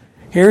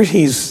 Here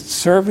he's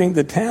serving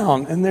the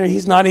town, and there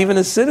he's not even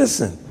a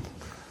citizen.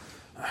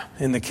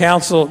 And the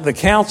council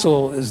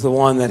is the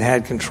one that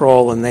had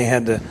control, and they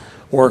had to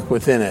work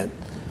within it.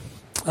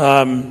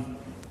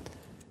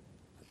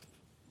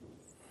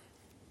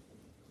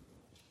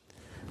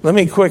 Let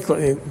me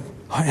quickly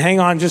hang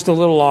on just a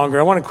little longer.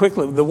 I want to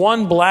quickly, the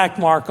one black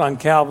mark on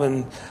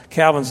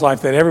Calvin's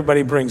life that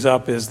everybody brings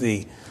up is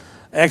the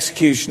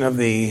execution of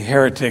the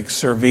heretic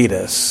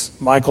Servetus,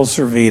 Michael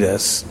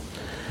Servetus.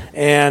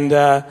 And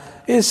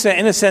in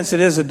a sense, it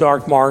is a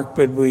dark mark,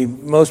 but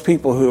most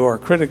people who are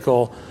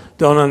critical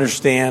don't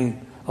understand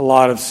a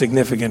lot of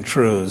significant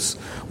truths.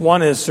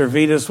 One is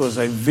Servetus was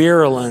a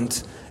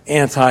virulent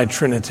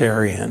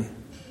anti-Trinitarian.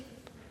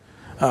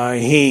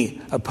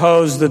 He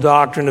opposed the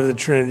doctrine of the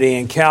Trinity,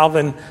 and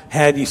Calvin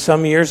had,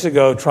 some years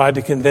ago, tried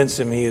to convince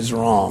him he is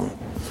wrong.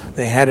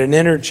 They had an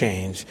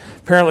interchange.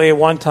 Apparently, at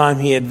one time,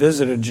 he had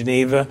visited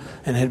Geneva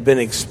and had been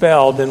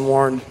expelled and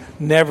warned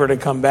never to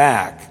come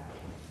back.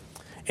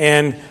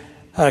 And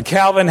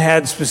Calvin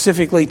had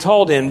specifically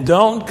told him,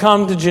 "Don't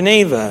come to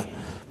Geneva,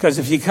 because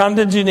if you come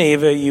to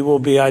Geneva, you will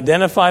be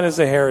identified as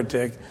a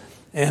heretic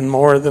and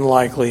more than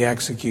likely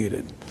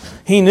executed."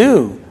 He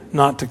knew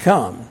not to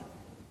come.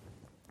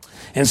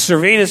 And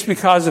Servetus,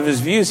 because of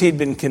his views, he'd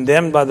been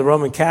condemned by the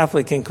Roman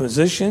Catholic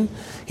Inquisition.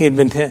 He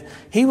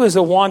was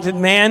a wanted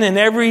man in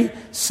every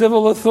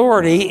civil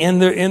authority in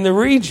the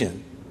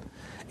region.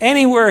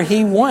 Anywhere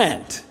he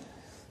went,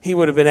 he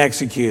would have been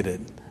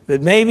executed.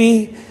 But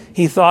maybe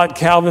he thought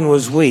Calvin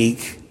was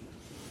weak,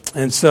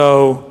 and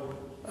so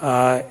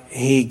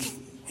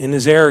in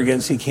his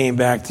arrogance, he came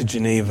back to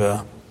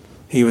Geneva.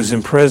 He was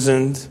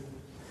imprisoned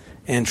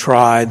and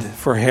tried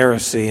for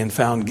heresy and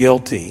found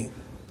guilty.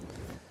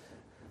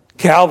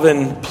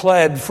 Calvin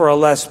pled for a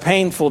less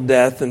painful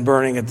death than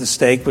burning at the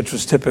stake, which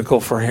was typical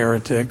for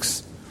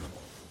heretics,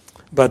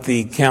 but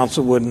the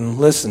council wouldn't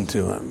listen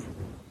to him.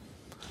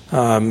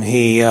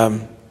 He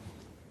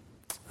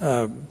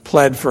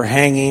pled for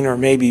hanging or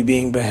maybe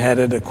being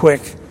beheaded, a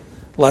quick,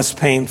 less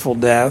painful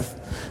death.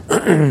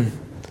 But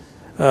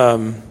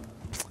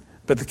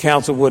the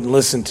council wouldn't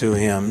listen to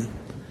him.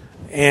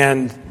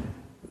 And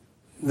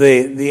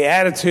the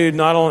attitude,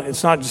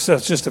 it's not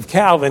just of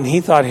Calvin.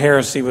 He thought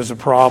heresy was a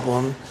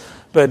problem.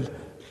 But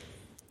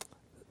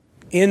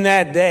in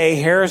that day,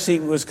 heresy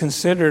was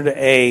considered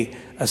a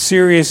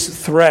serious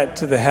threat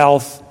to the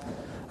health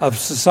of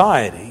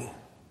society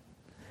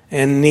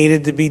and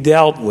needed to be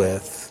dealt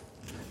with.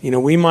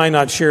 We might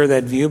not share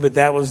that view, but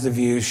that was the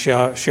view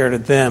shared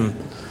at them.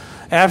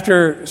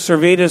 After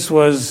Servetus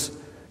was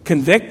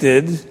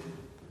convicted,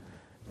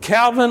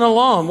 Calvin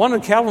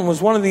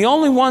was one of the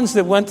only ones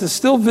that went to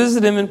still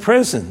visit him in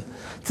prison.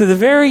 To the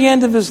very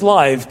end of his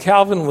life,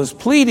 Calvin was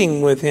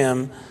pleading with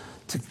him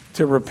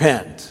to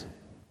repent.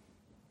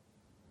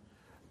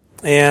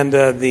 And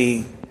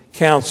the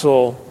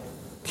council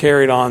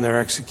carried on their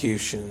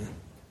execution.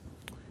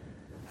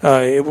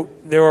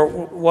 There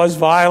was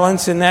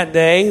violence in that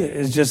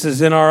day, just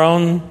as in our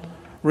own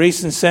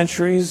recent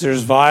centuries.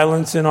 There's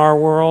violence in our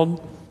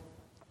world.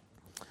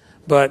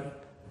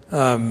 But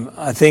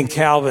I think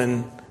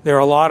Calvin, there are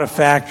a lot of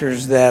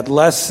factors that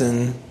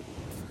lessen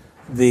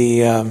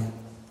the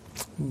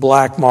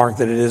black mark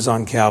that it is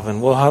on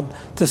Calvin. Well,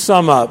 to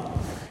sum up,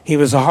 he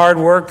was a hard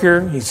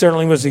worker. He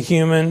certainly was a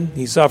human.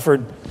 He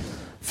suffered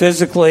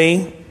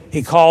physically.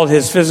 He called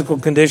his physical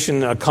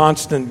condition a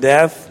constant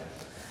death.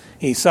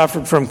 He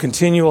suffered from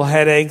continual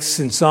headaches,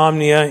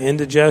 insomnia,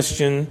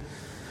 indigestion,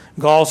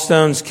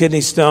 gallstones,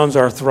 kidney stones,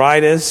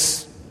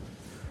 arthritis.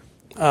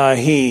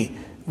 He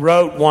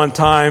wrote one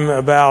time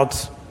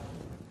about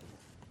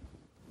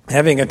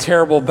having a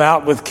terrible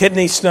bout with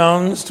kidney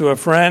stones to a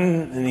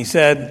friend, and he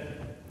said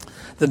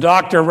the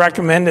doctor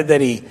recommended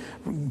that he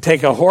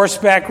take a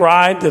horseback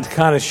ride to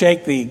kind of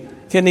shake the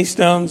kidney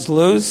stones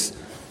loose.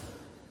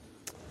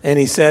 And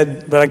he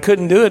said, but I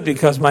couldn't do it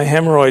because my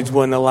hemorrhoids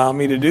wouldn't allow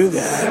me to do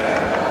that.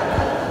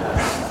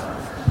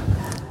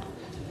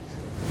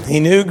 He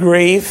knew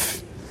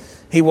grief.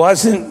 He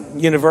wasn't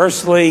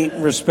universally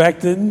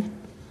respected.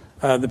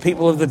 The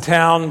people of the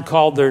town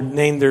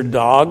named their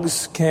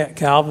dogs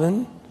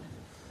Calvin.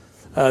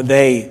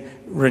 They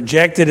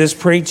rejected his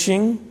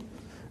preaching.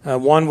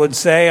 One would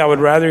say, I would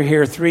rather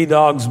hear 3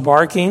 dogs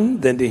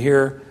barking than to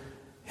hear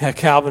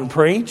Calvin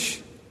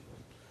preach.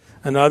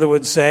 Another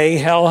would say,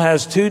 hell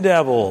has 2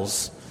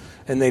 devils.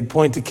 And they'd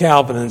point to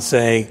Calvin and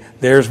say,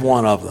 there's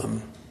one of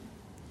them.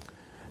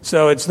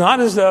 So it's not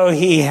as though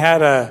he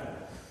had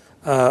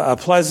a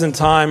pleasant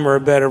time or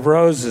a bed of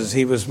roses.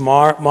 He was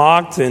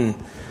mocked and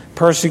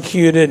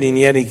persecuted, and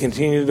yet he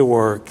continued to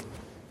work.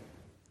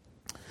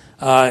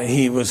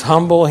 He was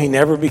humble. He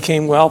never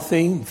became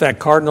wealthy. In fact,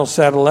 Cardinal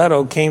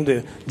Sadoleto came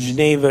to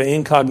Geneva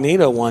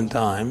incognito one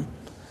time,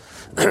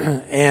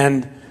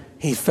 and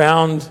he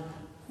found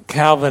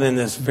Calvin in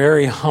this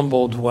very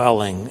humble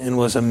dwelling and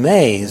was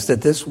amazed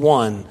that this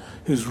one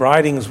whose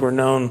writings were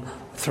known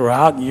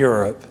throughout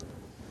Europe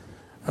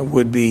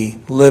would be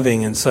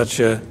living in such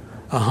a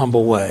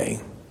humble way.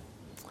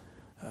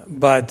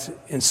 But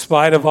in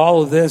spite of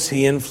all of this,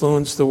 he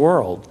influenced the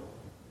world.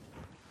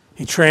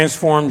 He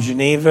transformed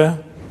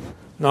Geneva,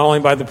 not only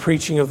by the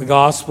preaching of the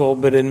gospel,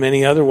 but in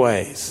many other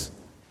ways.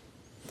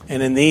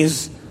 And in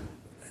these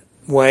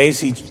ways,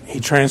 he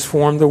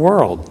transformed the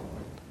world.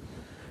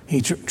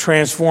 He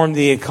transformed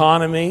the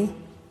economy,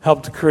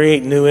 helped to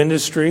create new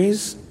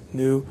industries,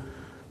 new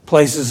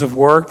places of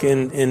work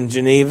in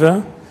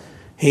Geneva.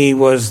 He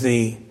was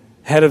the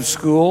head of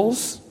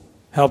schools,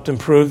 helped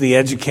improve the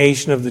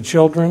education of the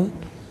children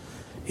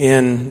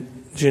in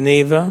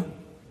Geneva.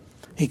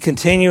 He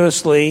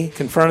continuously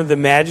confronted the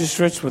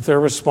magistrates with their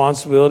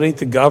responsibility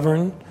to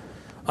govern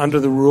under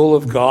the rule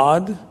of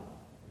God.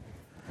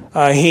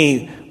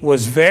 He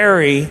was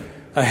very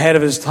ahead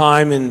of his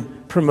time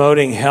in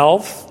promoting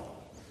health.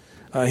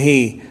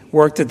 He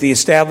worked at the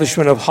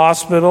establishment of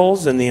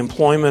hospitals and the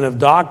employment of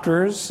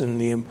doctors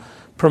and the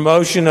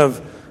promotion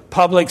of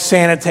public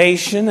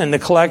sanitation and the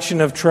collection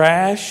of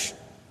trash.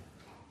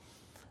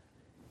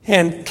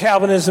 And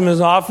Calvinism is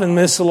often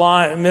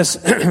misnamed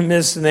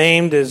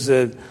as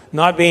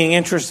not being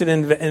interested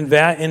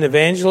in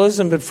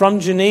evangelism, but from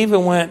Geneva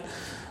went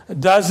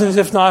dozens,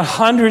 if not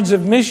hundreds,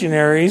 of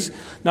missionaries,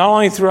 not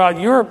only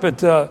throughout Europe, but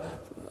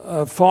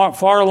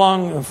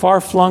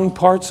far-flung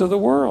parts of the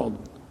world.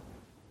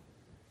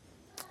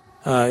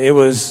 It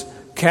was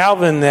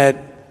Calvin that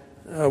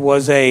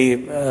was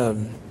a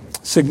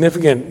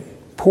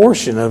significant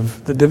portion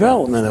of the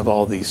development of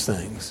all these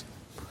things.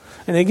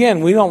 And again,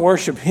 we don't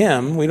worship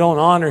him. We don't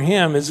honor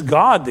him. It's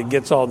God that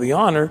gets all the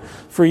honor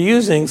for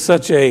using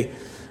such a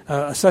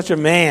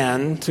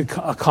man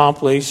to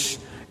accomplish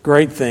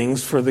great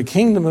things for the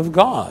kingdom of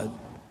God.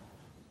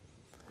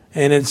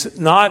 And it's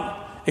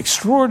not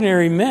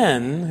extraordinary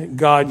men that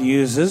God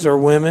uses or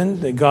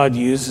women that God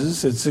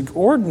uses. It's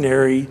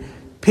ordinary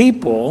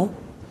people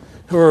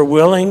who are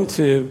willing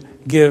to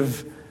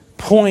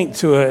point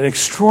to an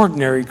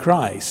extraordinary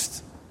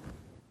Christ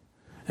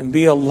and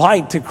be a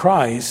light to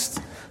Christ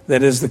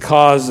that is the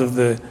cause of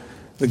the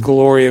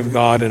glory of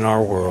God in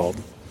our world.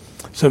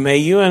 So may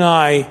you and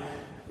I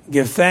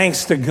give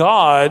thanks to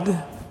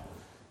God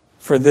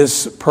for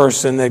this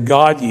person that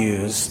God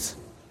used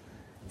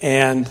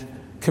and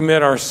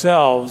commit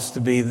ourselves to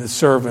be the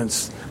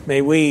servants.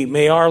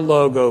 May our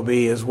logo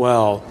be as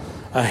well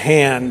a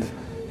hand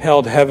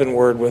held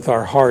heavenward with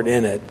our heart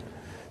in it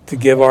to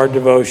give our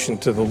devotion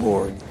to the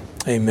Lord.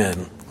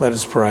 Amen. Let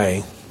us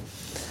pray.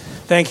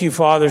 Thank you,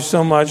 Father,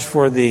 so much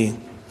for the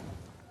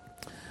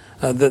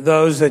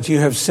those that you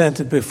have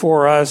sent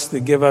before us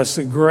that give us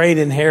a great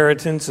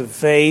inheritance of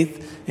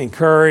faith and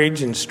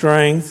courage and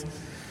strength,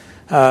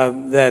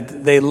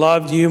 that they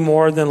loved you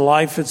more than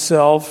life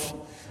itself.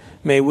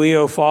 May we,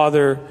 O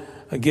Father,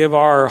 give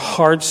our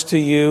hearts to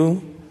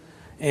you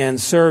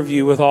and serve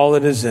you with all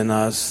that is in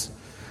us,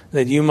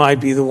 that you might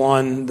be the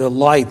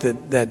light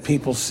that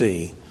people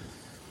see.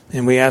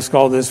 And we ask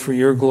all this for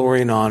your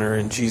glory and honor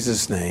in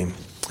Jesus' name.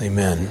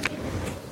 Amen.